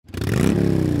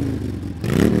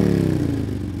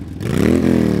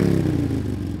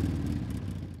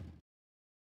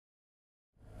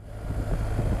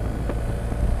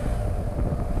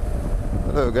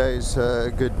Hello guys,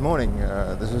 good morning.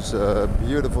 This is a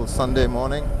beautiful Sunday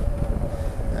morning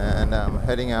and I'm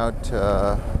heading out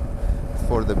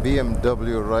for the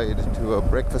BMW ride to a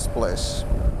breakfast place.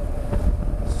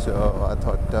 So I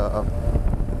thought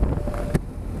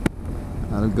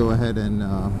I'll go ahead and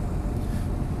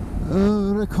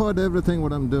record everything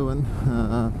what I'm doing.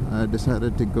 I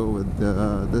decided to go with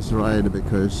this ride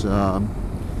because the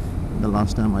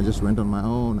last time I just went on my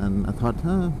own and I thought,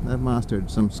 I've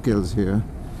mastered some skills here.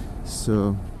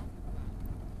 So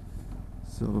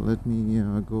let me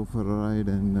go for a ride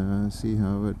and see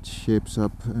how it shapes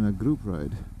up in a group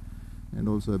ride. And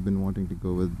also I've been wanting to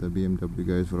go with the BMW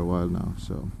guys for a while now,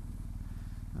 so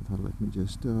I thought let me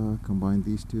just combine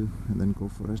these two and then go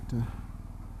for it.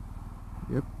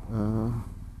 Yep,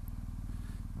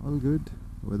 all good.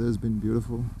 Weather's been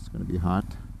beautiful. It's gonna be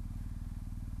hot.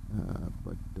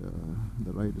 But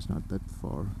the ride is not that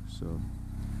far, so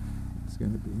it's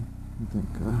gonna be, I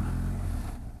think,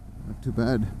 not too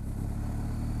bad.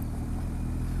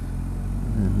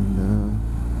 And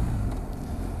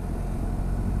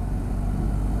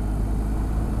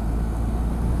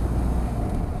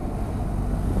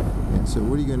yeah, so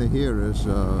what you're gonna hear is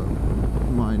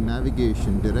my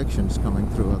navigation directions coming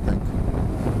through, I think.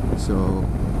 So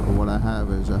what I have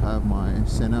is I have my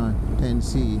Senna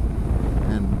 10C.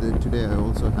 And today I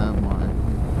also have my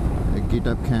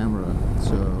GitHub camera,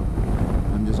 so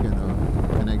I'm just going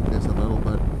to connect this a little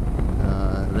bit,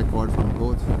 record from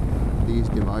both these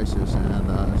devices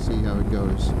and see how it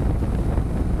goes.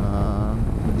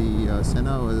 The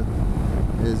Senna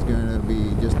is going to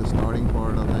be just the starting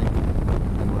part, I think,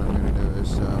 and what I'm going to do is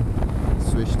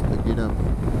switch to the GitHub,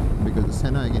 because the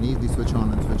Senna I can easily switch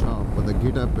on and switch off, but the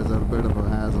GitHub is a bit of a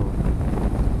hassle.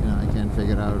 You know, I can't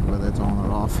figure out whether it's on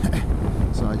or off.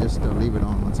 So I just leave it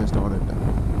on once I start it.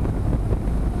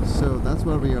 So that's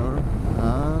where we are.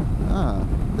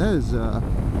 There's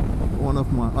one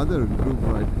of my other group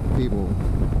ride people.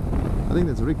 I think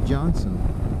that's Rick Johnson,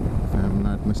 if I'm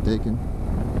not mistaken.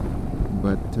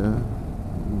 But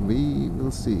we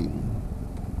will see.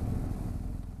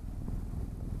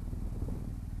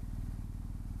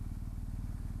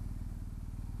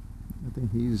 I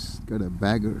think he's got a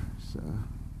bagger, so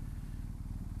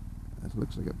that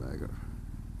looks like a bagger.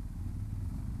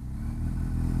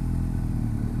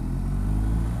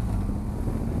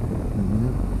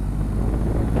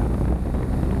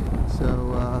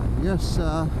 So yes,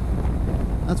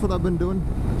 that's what I've been doing,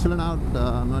 chilling out.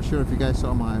 I'm not sure if you guys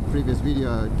saw my previous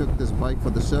video. I took this bike for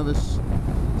the service,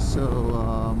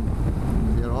 so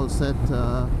we are all set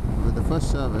with the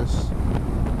first service.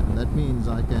 And that means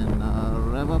I can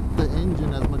rev up the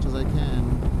engine as much as I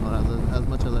can, or as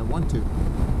much as I want to.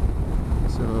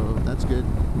 So that's good.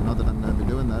 Not that I'm going to be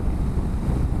doing that.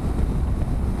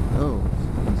 Oh,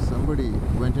 somebody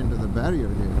went into the barrier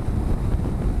here.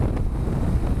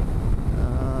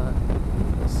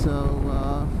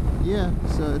 Yeah,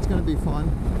 so it's going to be fun.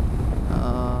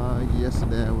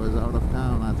 Yesterday I was out of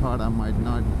town. I thought I might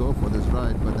not go for this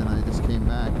ride, but then I just came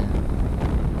back and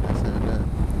I said,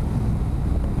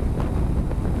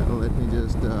 let me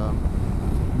just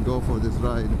go for this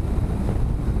ride.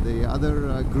 The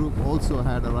other group also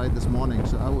had a ride this morning,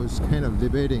 so I was kind of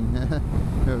debating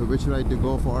which ride to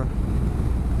go for.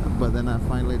 But then I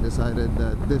finally decided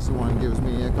that this one gives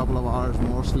me a couple of hours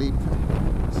more sleep,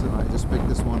 so I just picked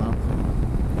this one up.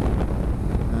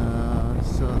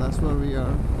 So that's where we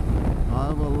are.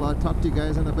 I will talk to you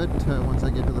guys in a bit once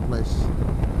I get to the place.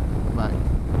 Bye.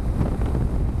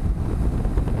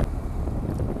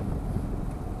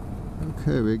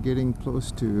 Okay, we're getting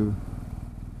close to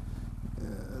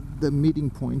the meeting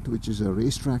point, which is a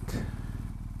racetrack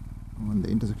on the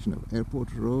intersection of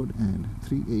Airport Road and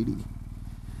 380.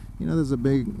 You know, there's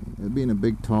been a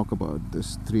big talk about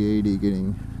this 380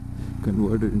 getting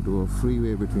converted into a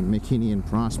freeway between McKinney and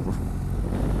Prosper.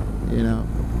 You know,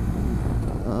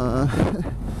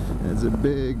 it's a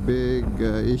big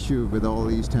issue with all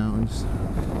these towns.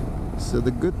 So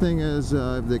the good thing is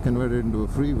if they convert it into a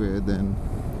freeway, then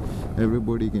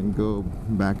everybody can go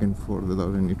back and forth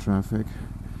without any traffic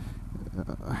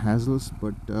hassles.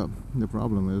 But the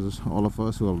problem is all of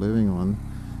us who are living on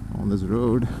this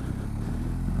road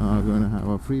are going to have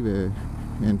a freeway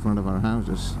in front of our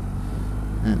houses,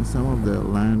 and some of the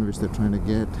land which they're trying to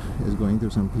get is going through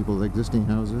some people's existing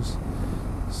houses,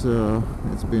 so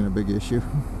it's been a big issue.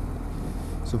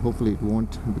 So hopefully it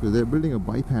won't, because they're building a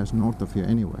bypass north of here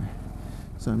anyway,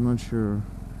 so I'm not sure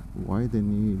why they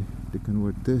need to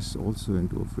convert this also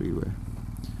into a freeway.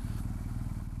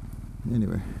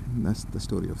 Anyway, that's the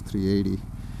story of 380.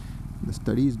 The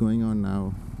study is going on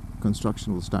now.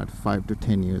 Construction will start 5 to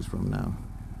 10 years from now.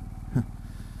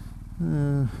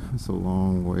 It's a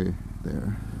long way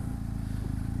there.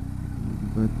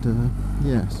 But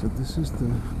yeah, so this is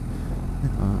the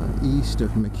east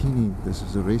of McKinney. This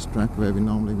is a racetrack where we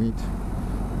normally meet,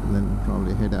 and then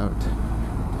probably head out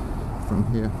from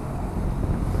here.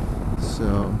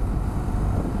 So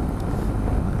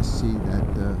I see that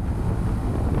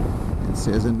it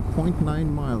says in 0.9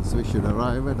 miles we should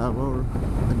arrive at our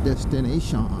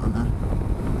destination.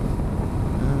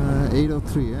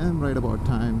 8:03 a.m. right about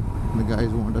time. The guys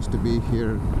want us to be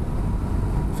here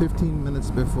 15 minutes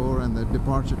before, and the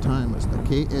departure time is the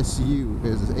KSU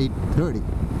is 8:30.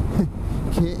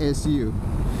 KSU.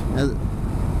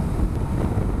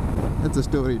 That's a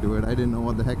story to it. I didn't know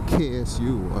what the heck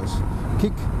KSU was.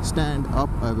 Kick stand up,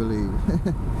 I believe.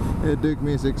 It took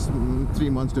me 3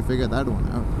 months to figure that one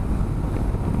out.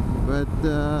 But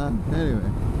anyway,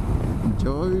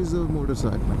 joys of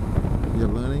motorcycling. You're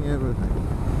learning everything.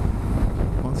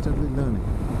 Constantly learning.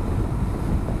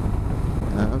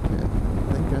 Okay,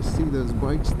 I think I see those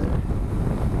bikes there.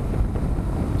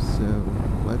 So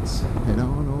let's head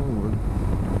on over.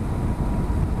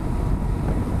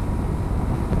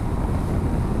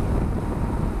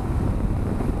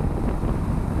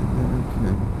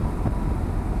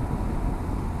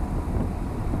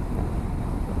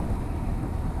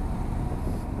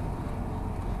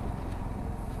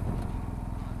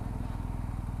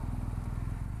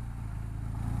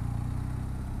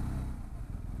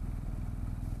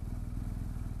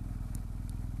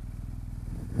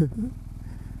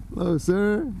 Hello,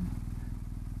 sir.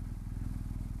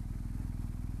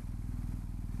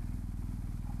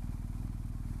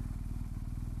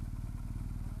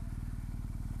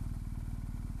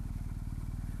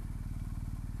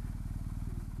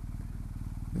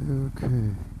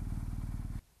 Okay.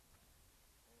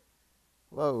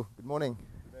 Hello, good morning.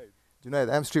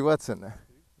 Junaid, I'm Srivatsan.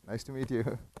 Nice to meet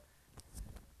you.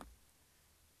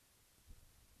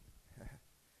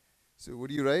 So, what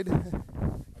do you ride?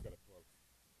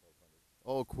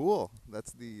 Oh, cool.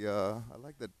 That's the, I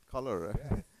like that color.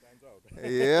 Yeah, it stands out.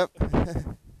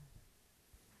 Yep.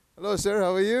 Hello, sir.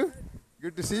 How are you?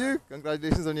 Good to see you.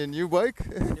 Congratulations on your new bike.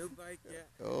 New bike,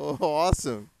 yeah. Oh,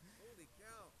 awesome. Holy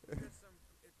cow. You got some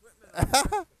equipment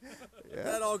on there. If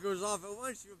Yeah. that all goes off at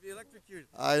once, you'll be electrocuted.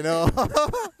 I know.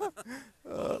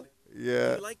 Do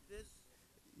Yeah. you like this?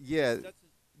 Yeah.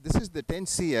 This is the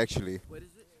 10C actually. What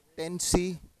is it?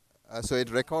 10C. So it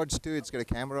records too. It's got a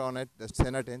camera on it. The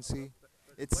Senna 10C.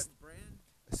 It's What brand?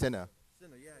 Senna.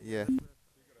 Cinna, Yeah.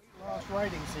 Lost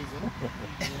riding season.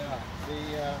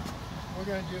 Yeah. We're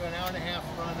going to do an hour and a half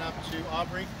run up to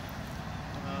Aubrey.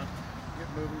 Get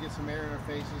moving, get some air in our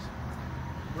faces.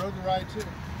 Rode the ride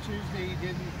Tuesday.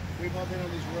 We've all been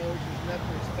on these roads. There's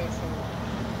nothing special.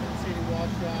 Didn't see any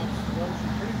washdowns. The roads are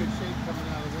in pretty good shape coming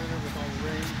out of the winter with all the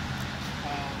rain.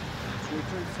 So we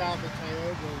turned south at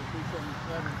Tioga on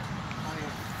 377. I am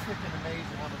freaking amazed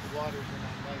at how much water is in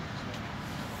that lake. So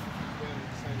we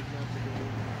decided not to go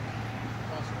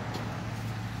across it.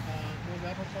 There's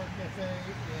Apple Park Cafe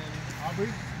in Aubrey.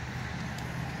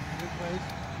 Good place,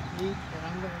 neat. And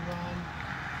I'm going to run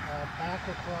back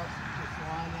across the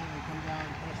Salina and come down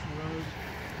across the road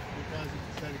because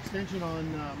it's that extension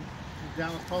on the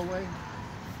Dallas Tollway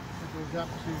that goes up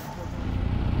to.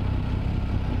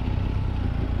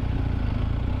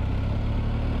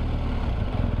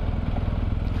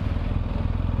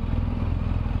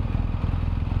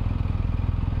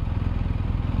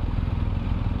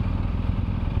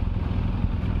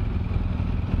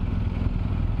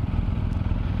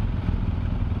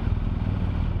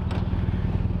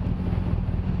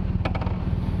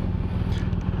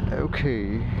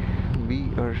 Okay,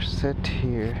 we are set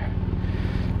here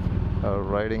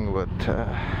riding with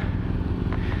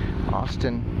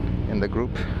Austin in the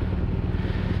group.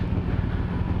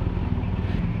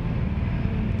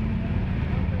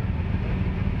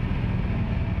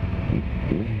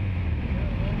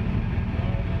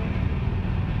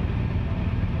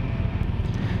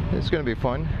 It's going to be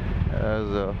fun. There's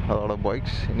a lot of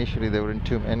bikes. Initially there weren't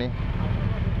too many,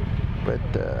 but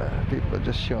people are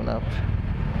just showing up.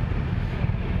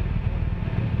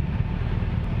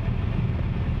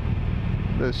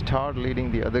 There's Todd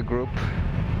leading the other group.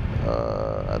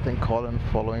 I think Colin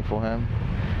following for him.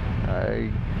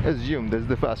 I assume this is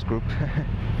the fast group.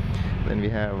 Then we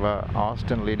have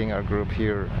Austin leading our group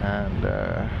here,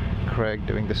 and Craig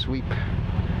doing the sweep.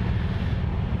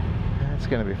 It's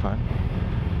gonna be fun.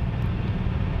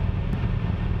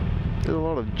 There's a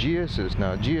lot of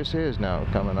GSAs now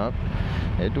coming up.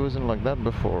 It wasn't like that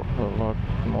before. A lot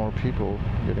more people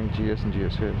getting GS and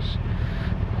GSAs.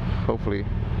 Hopefully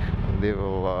they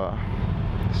will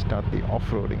start the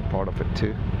off-roading part of it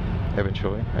too.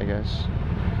 eventually, I guess.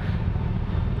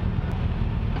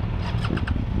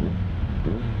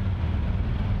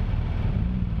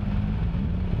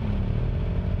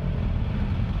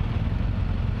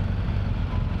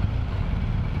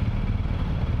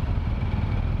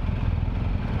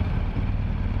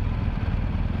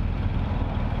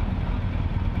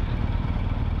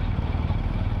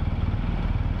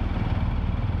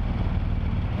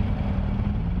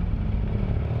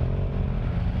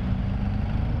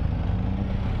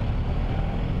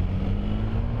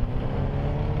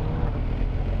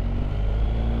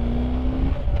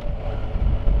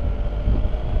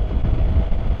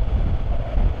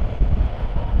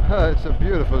 It's a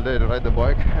beautiful day to ride the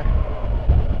bike. It's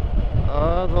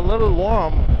a little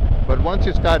warm, but once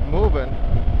you start moving,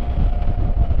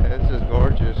 it's just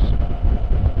gorgeous.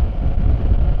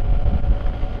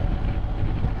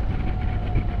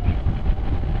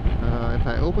 If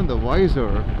I open the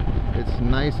visor, it's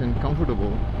nice and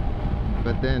comfortable.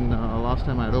 But then last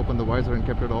time I had opened the visor and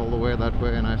kept it all the way that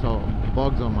way, and I saw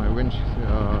bugs on my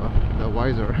the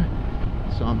visor.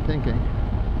 So I'm thinking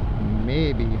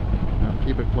maybe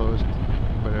keep it closed,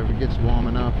 but if it gets warm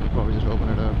enough, I'll probably just open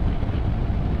it up.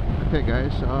 Okay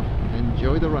guys,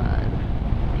 enjoy the ride.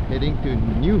 Heading to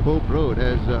New Hope Road,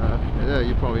 as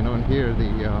you probably know here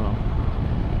the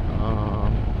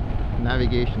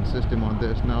navigation system on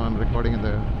this. Now I'm recording in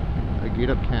the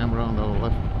geared-up camera on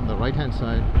the right hand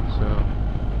side, so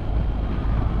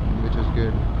which is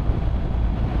good.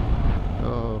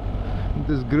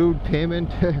 This grooved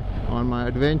payment on my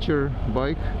adventure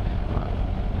bike,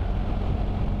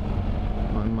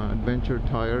 on my adventure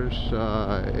tires,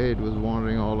 it was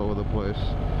wandering all over the place.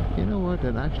 You know what,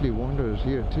 it actually wanders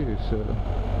here too, so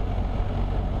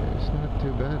it's not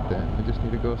too bad then. I just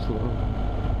need to go slow.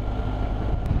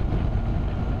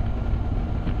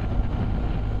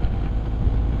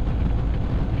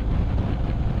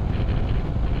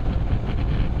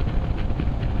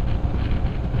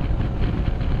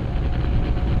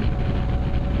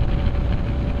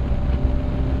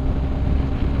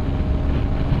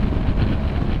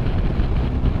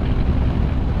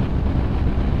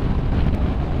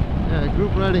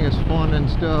 Group riding is fun and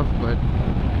stuff, but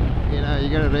you know, you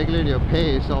gotta regulate your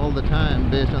pace all the time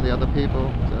based on the other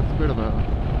people, so that's a bit of a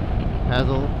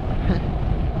hassle,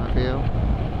 I feel,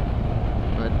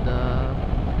 but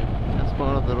that's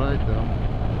part of the ride though.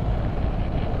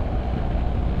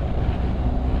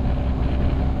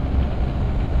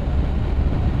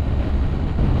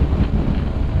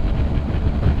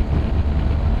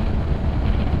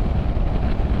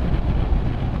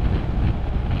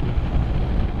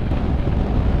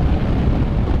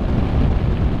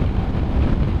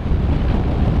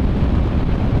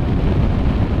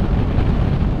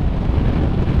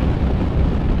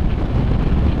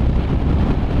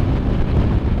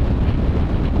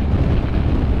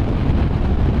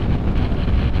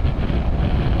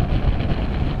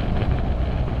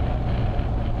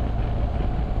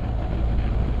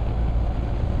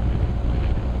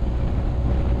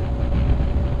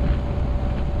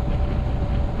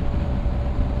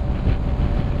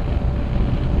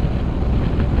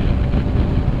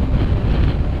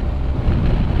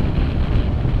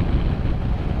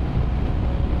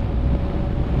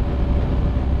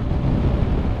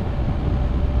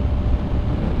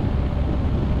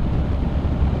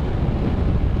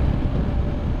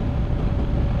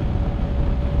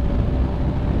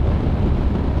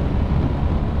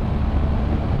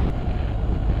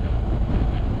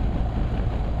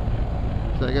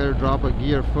 So I gotta drop a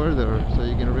gear further so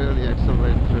you can really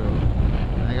accelerate through.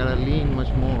 And I gotta lean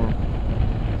much more.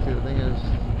 See, the thing is,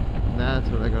 that's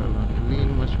what I gotta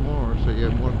lean much more so you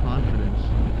have more confidence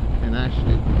in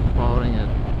actually powering it.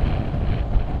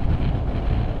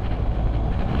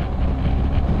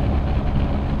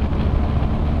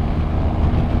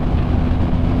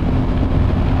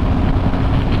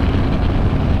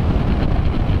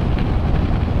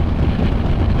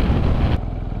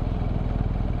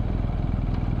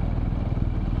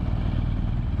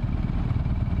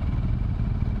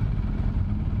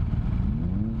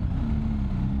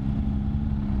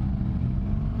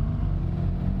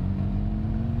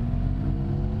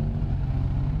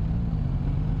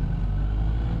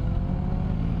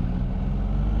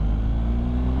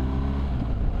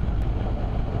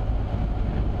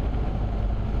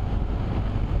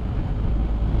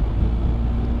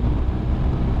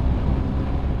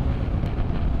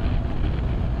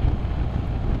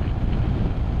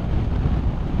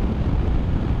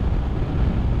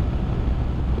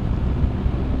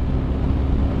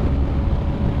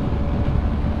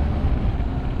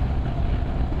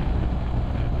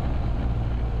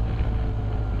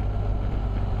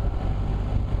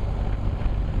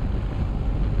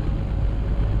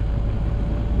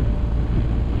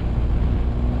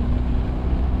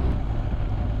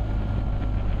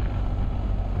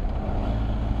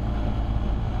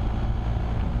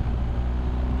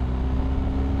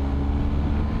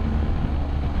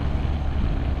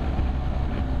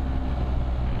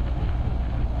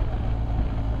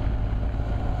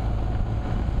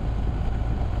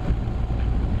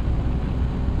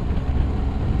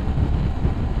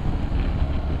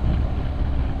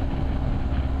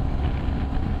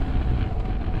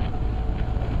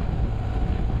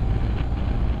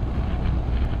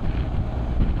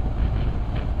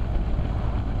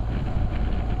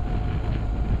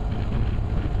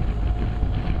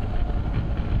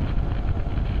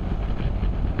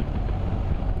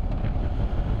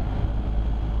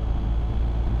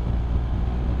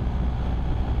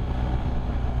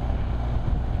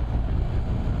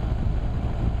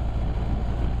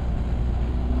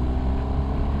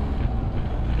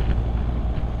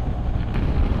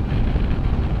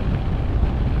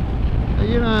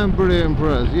 I'm pretty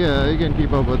impressed. Yeah, you can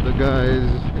keep up with the guys.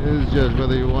 It's just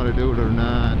whether you want to do it or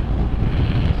not.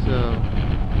 So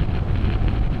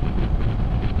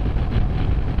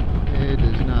it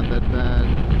is not that bad.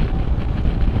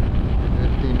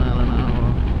 50 mile an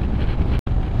hour.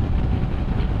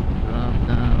 Drop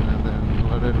down and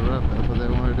then let it rub. That's what they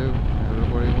want to do.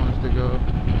 Everybody wants to go.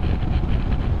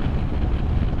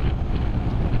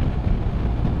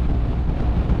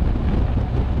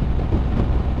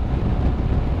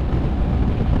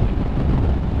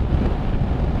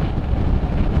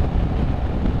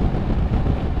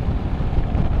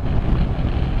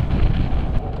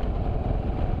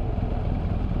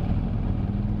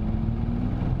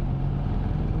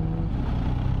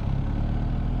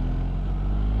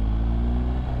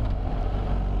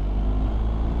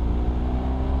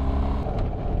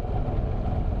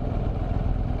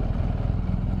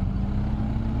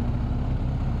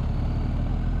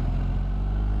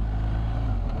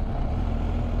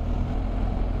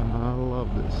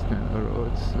 This kind of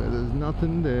roads where there's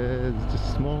nothing there, it's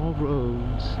just small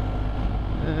roads.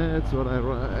 That's what I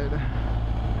ride.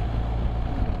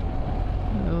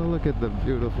 Oh, look at the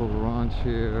beautiful ranch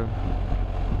here.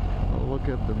 Oh, look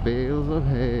at the bales of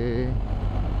hay.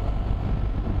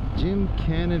 Jim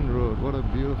Cannon Road, what a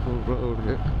beautiful road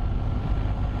here.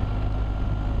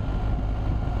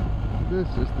 This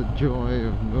is the joy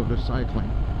of motorcycling.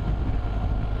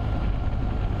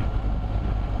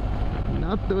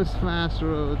 Not those fast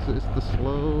roads, it's the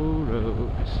slow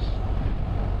roads.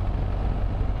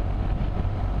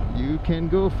 You can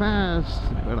go fast,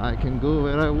 but I can go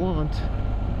where I want.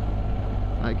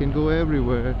 I can go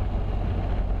everywhere.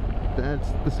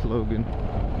 That's the slogan.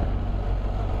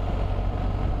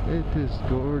 It is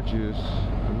gorgeous.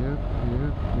 Yep,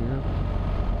 yep, yep.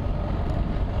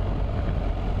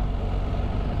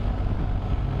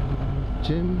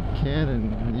 Jim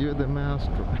Cannon, you're the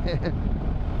master.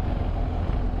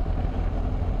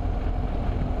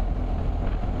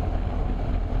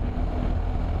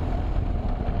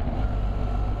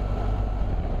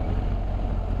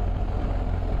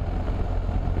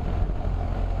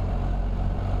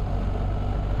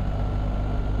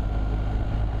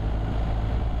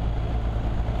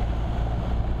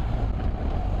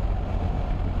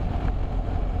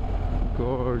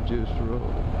 Gorgeous road.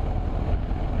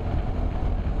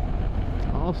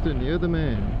 Austin, you're the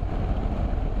man.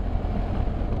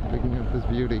 Picking up this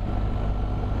beauty.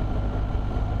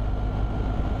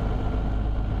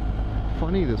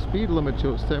 Funny, the speed limit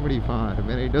shows 75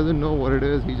 and he doesn't know what it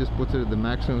is, he just puts it at the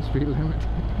maximum speed limit.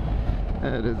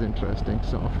 That is interesting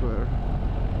software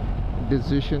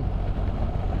decision.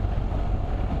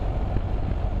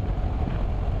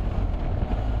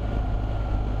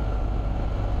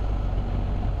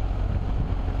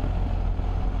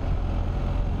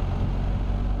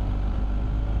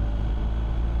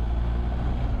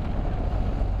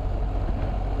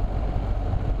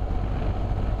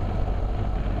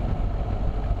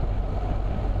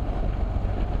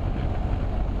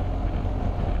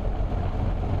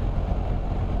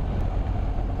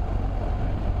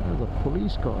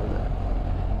 Police car there,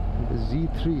 and the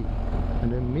Z3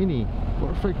 and a Mini.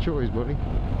 Perfect choice, buddy.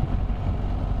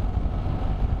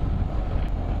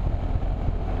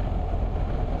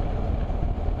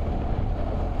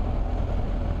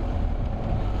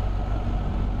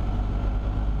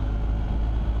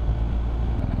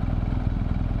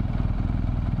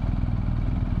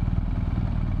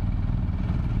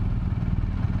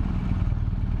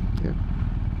 Yeah.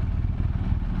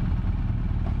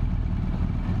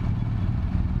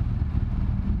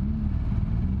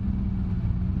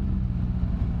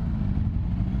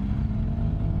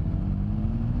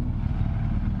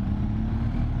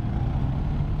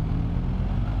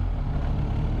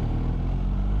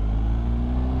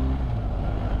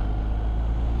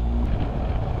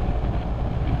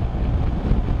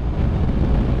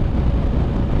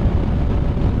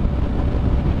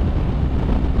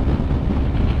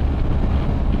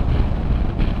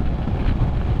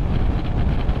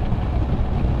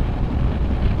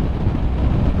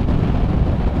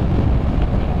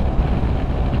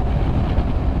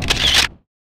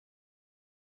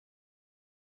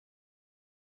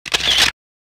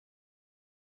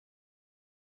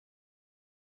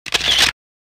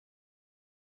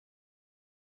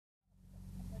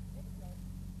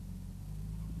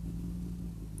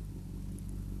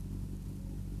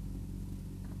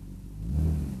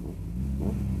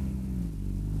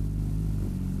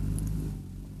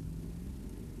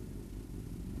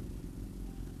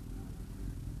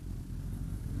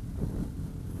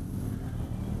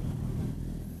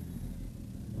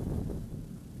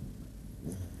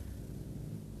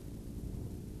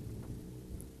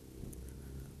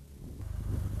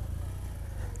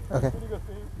 Okay. Pretty good,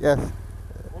 Steve. Yes.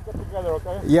 We'll get together,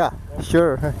 okay? Yeah,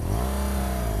 sure.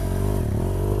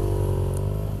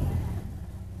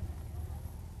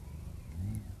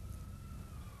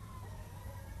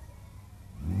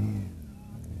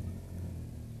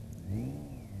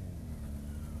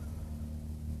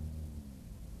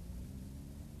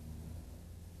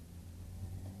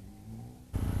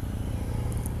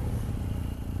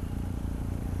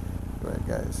 Right,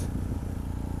 guys.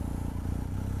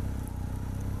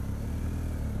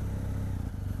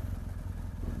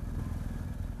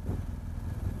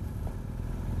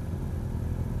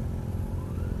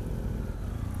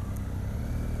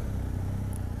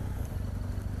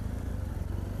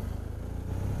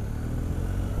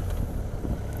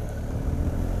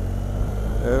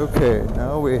 Okay,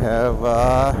 now we have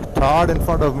Todd in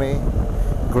front of me,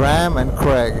 Graham and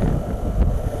Craig.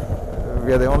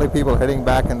 We are the only people heading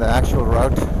back in the actual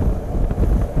route,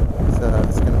 so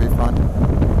it's going to be fun.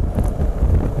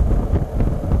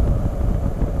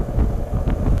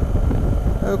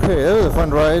 Okay, it was a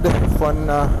fun ride, fun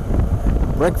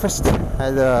breakfast.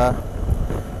 Had a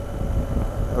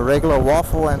regular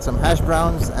waffle and some hash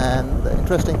browns, and the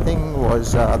interesting thing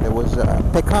was there was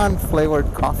pecan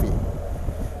flavored coffee,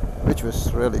 which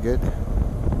was really good.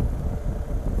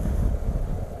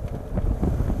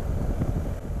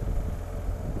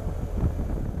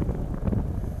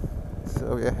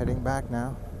 So we are heading back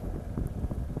now.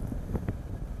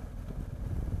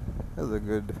 It was a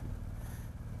good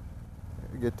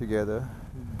get together,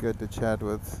 good to chat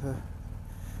with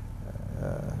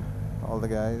all the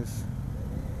guys.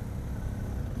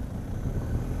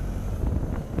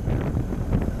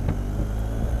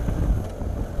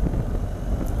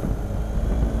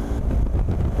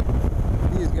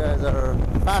 These guys are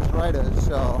fast riders,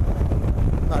 so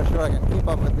I'm not sure I can keep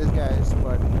up with these guys,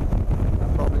 but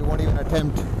I probably won't even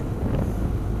attempt.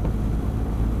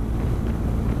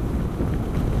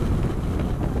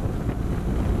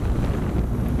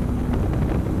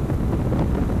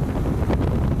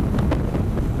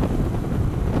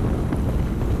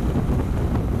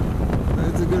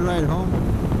 It's a good ride home.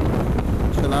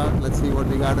 Chill out. Let's see what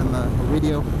we got in the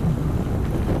video.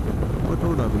 What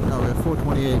road are we? Oh, we're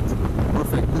 428.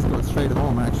 Perfect. This goes straight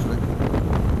home, actually.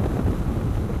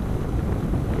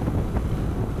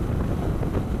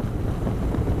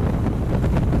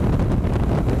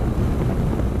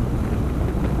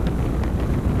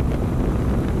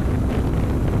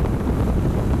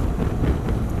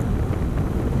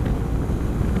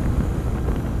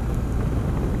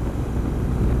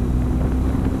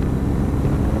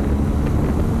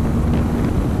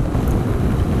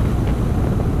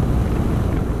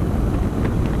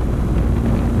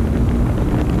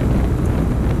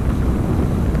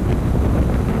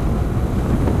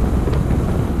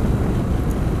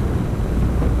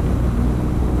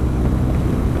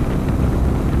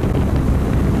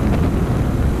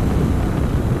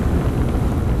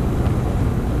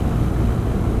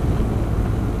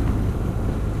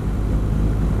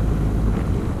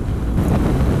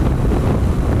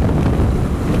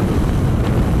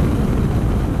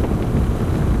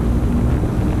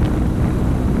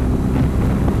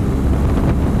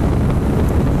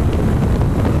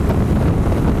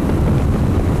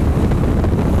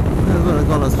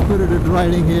 Spirited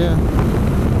riding here,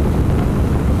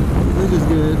 which is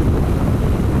good.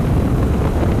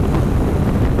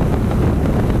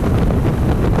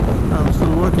 I'm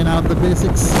still working out the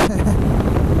basics.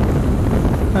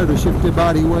 How to shift your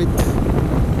body weight,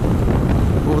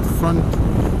 both front,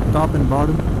 top and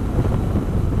bottom.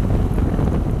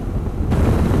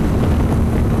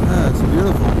 Ah, it's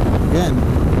beautiful. Again,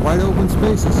 wide open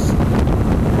spaces.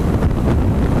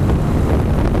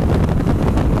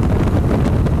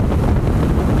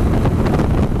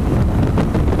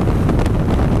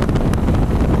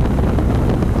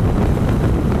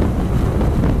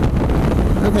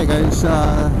 Okay guys,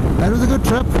 that was a good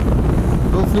trip.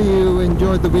 Hopefully you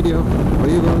enjoyed the video.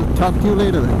 We will talk to you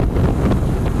later then.